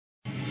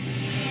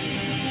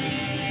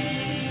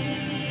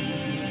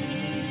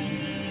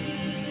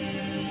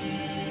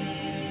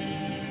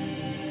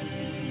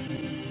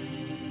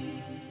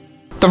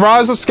The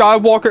Rise of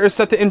Skywalker is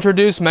set to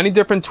introduce many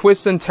different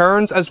twists and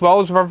turns, as well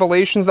as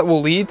revelations that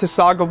will lead to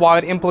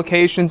saga-wide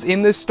implications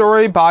in this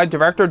story by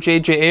director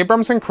J.J.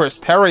 Abrams and Chris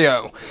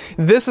Terrio.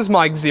 This is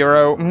Mike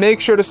Zero. Make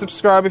sure to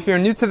subscribe if you're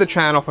new to the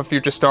channel for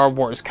future Star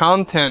Wars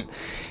content.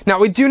 Now,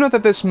 we do know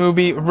that this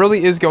movie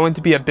really is going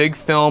to be a big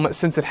film,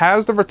 since it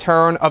has the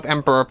return of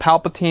Emperor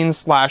Palpatine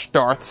 /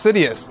 Darth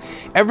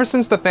Sidious. Ever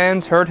since the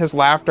fans heard his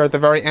laughter at the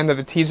very end of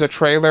the teaser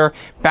trailer,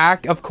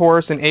 back, of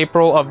course, in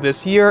April of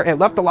this year, it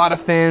left a lot of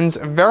fans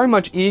very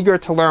much eager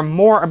to learn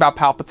more about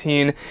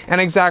Palpatine and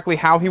exactly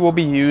how he will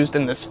be used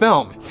in this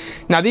film.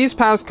 Now, these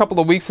past couple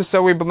of weeks or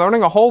so, we've been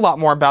learning a whole lot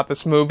more about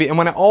this movie, and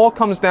when it all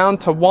comes down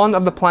to one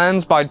of the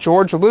plans by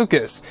George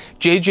Lucas,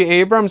 J.J.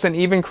 Abrams, and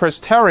even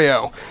Chris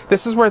Terrio,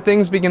 this is where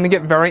things begin to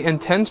get very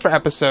intense for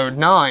Episode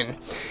 9.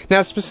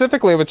 Now,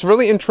 specifically, what's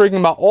really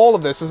intriguing about all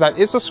of this is that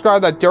it's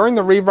described that during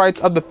the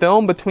rewrites of the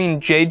film between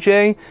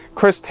J.J.,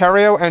 Chris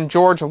Terrio, and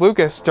George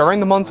Lucas during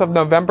the months of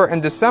November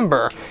and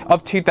December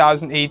of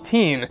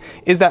 2018,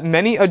 is that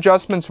many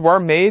adjustments were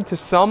made to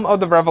some of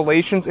the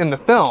revelations in the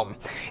film.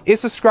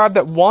 It's described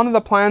that one of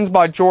the plans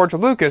by George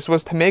Lucas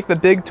was to make the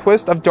big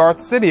twist of Darth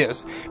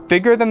Sidious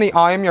bigger than the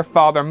I am your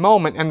father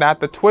moment, and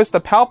that the twist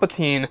of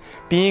Palpatine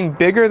being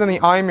bigger than the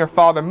I am your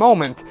father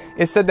moment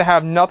is said to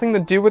have nothing to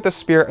do with the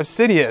spirit of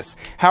Sidious,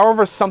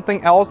 however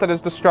something else that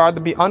is described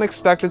to be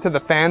unexpected to the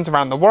fans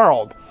around the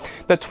world.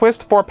 The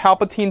twist for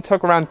Palpatine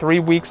took around 3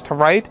 weeks to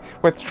write,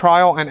 with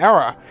trial and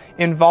error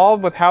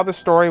involved with how the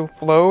story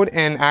flowed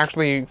and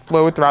actually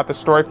flowed throughout the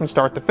story from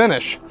start to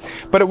finish.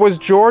 But it was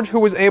George who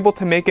was able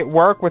to make it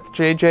work with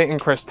JJ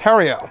and Chris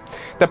Terrio.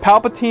 The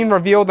Palpatine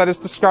reveal that is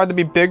described to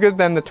be bigger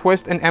than the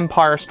twist in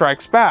Empire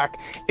Strikes Back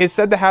is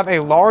said to have a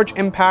large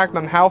impact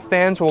on how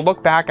fans will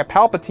look back at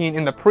Palpatine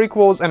in the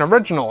prequels and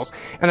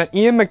originals, and that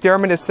Ian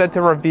McDiarmid is said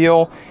to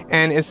reveal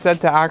and is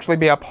said to actually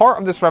be a part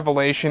of this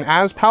revelation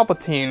as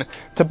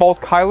Palpatine to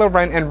both Kylo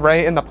Ren and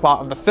Rey in the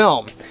plot of the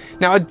film.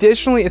 Now,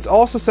 additionally, it's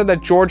also said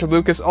that George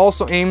Lucas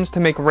also aims to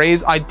make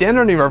Rey's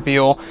identity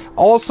reveal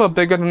also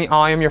bigger than the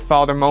I am your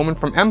father moment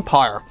from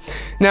Empire.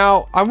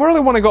 Now, I really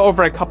want to go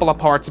over a couple of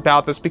parts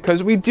about this,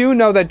 because we do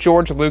know that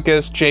George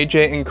Lucas,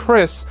 JJ, and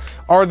Chris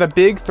are the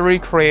big three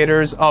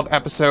creators of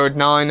Episode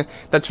 9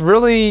 that's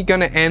really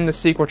going to end the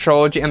sequel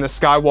trilogy and the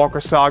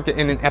Skywalker saga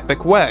in an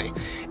epic way.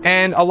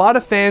 And a lot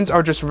of fans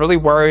are just really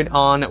worried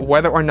on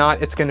whether or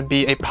not it's going to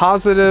be a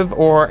positive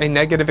or a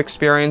negative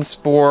experience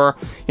for,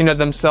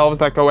 themselves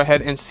that go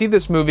ahead and see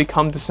this movie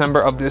come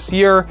December of this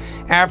year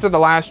after The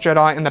Last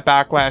Jedi and the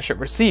backlash it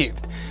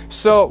received.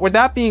 So, with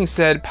that being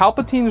said,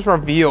 Palpatine's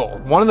reveal,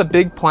 one of the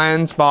big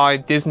plans by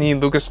Disney,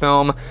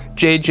 Lucasfilm,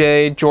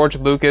 JJ, George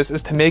Lucas,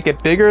 is to make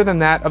it bigger than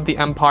that of the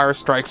Empire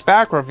Strikes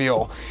Back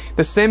reveal.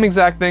 The same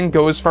exact thing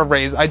goes for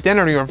Rey's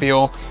identity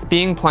reveal,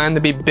 being planned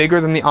to be bigger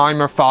than the I'm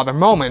your father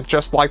moment,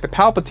 just like the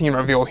Palpatine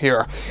reveal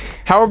here.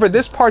 However,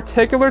 this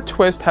particular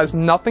twist has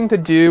nothing to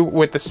do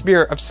with the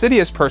spirit of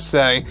Sidious per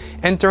se,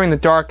 entering the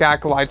Dark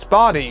Acolyte's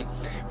body.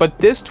 But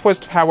this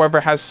twist, however,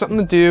 has something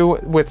to do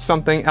with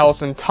something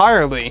else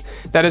entirely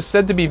that is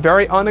said to be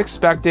very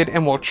unexpected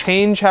and will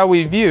change how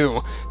we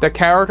view the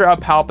character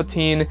of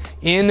Palpatine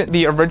in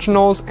the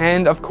originals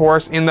and, of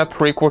course, in the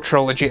prequel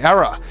trilogy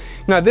era.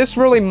 Now, this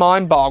really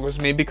mind boggles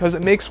me, because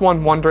it makes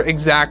one wonder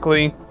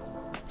exactly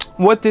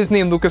what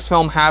Disney and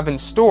Lucasfilm have in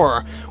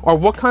store, or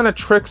what kind of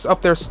tricks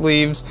up their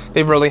sleeves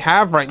they really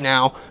have right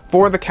now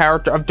for the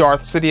character of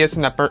Darth Sidious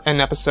in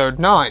Episode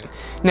 9.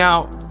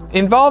 Now,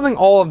 involving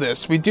all of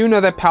this, we do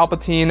know that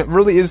Palpatine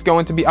really is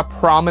going to be a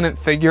prominent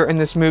figure in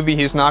this movie.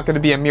 He's not going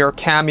to be a mere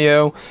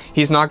cameo.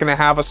 He's not going to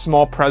have a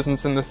small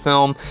presence in the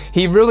film.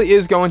 He really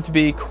is going to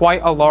be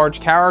quite a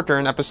large character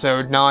in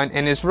Episode 9,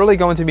 and is really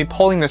going to be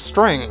pulling the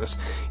strings,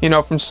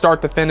 from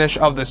start to finish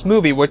of this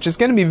movie, which is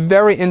going to be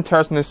very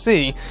interesting to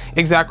see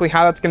exactly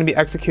how that's going to be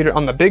executed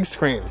on the big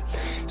screen.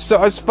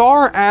 So as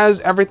far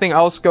as everything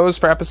else goes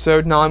for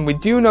Episode 9, we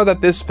do know that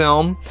this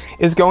film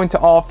is going to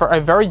offer a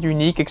very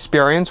unique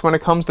experience when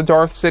it comes to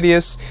Darth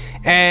Sidious,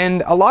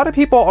 and a lot of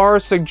people are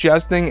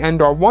suggesting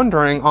and are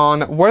wondering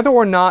on whether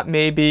or not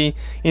maybe,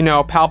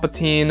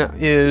 Palpatine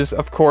is,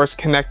 of course,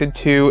 connected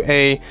to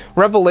a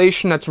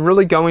revelation that's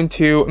really going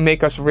to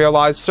make us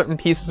realize certain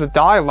pieces of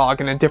dialogue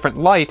in a different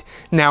light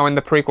now in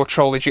the prequel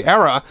trilogy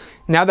era,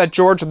 now that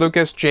George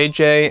Lucas,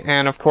 JJ,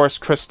 and of course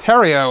Chris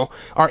Terrio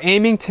are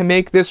aiming to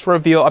make this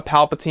reveal of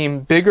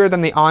Palpatine bigger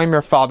than the I'm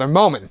your father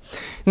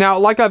moment. Now,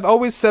 like I've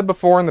always said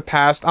before in the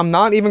past, I'm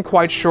not even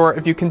quite sure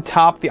if you can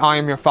top the I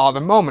am your father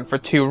moment for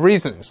two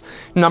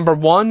reasons. Number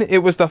one, it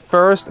was the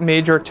first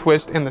major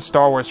twist in the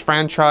Star Wars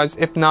franchise,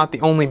 if not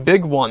the only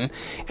big one.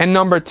 And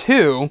number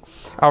two,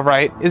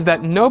 alright, is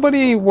that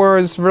nobody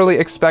was really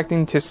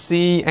expecting to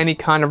see any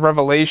kind of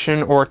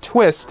revelation or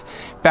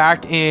twist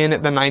back in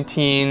the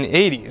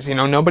 1980s. You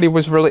know, nobody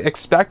was really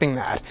expecting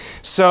that.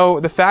 So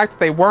the fact that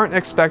they weren't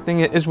expecting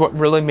it is what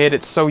really made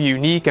it so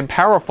unique and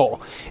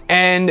powerful.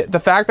 And the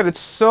fact that it's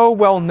so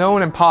well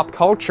known in pop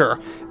culture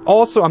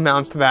also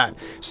amounts to that.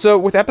 So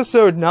with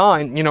episode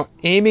 9, you know,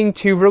 aiming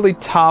to really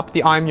top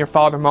the I'm your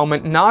father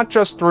moment, not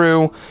just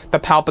through the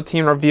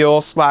Palpatine reveal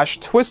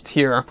 / twist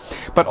here,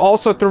 but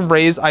also through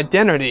Rey's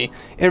identity,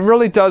 it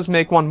really does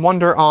make one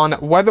wonder on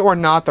whether or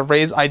not the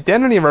Rey's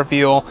identity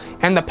reveal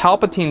and the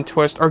Palpatine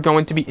twist are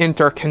going to be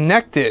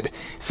interconnected,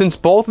 since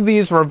both of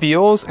these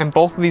reveals and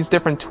both of these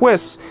different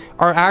twists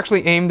are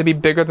actually aimed to be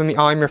bigger than the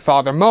I'm your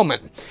father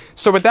moment.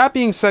 So with that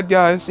being said,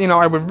 guys, you know,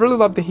 I would really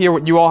love to hear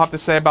what you all have to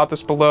say about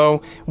this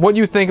below, what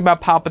you think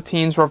about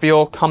Palpatine's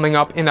reveal coming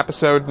up in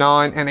episode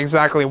 9, and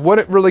exactly what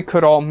it really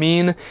could all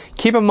mean.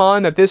 Keep in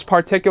mind that this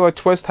particular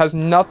twist has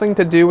nothing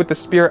to do with the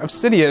spirit of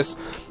Sidious,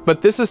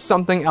 but this is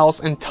something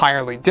else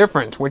entirely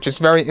different, which is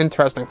very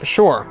interesting for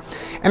sure.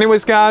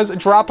 Anyways, guys,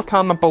 drop a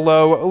comment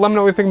below, let me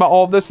know what you think about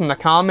all of this in the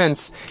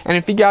comments, and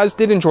if you guys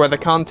did enjoy the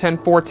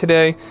content for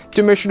today,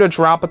 do make sure to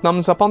drop a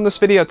thumbs up on this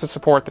video to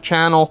support the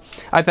channel.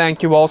 I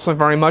thank you all so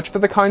very much for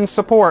the kind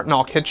support, and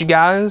I'll catch you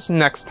guys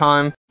next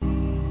time.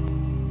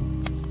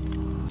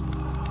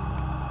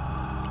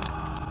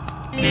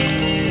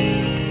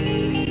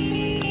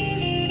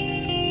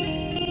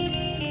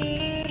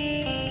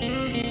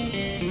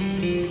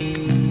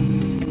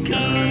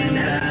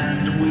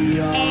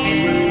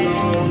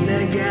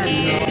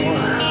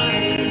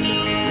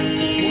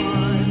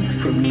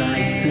 From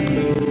night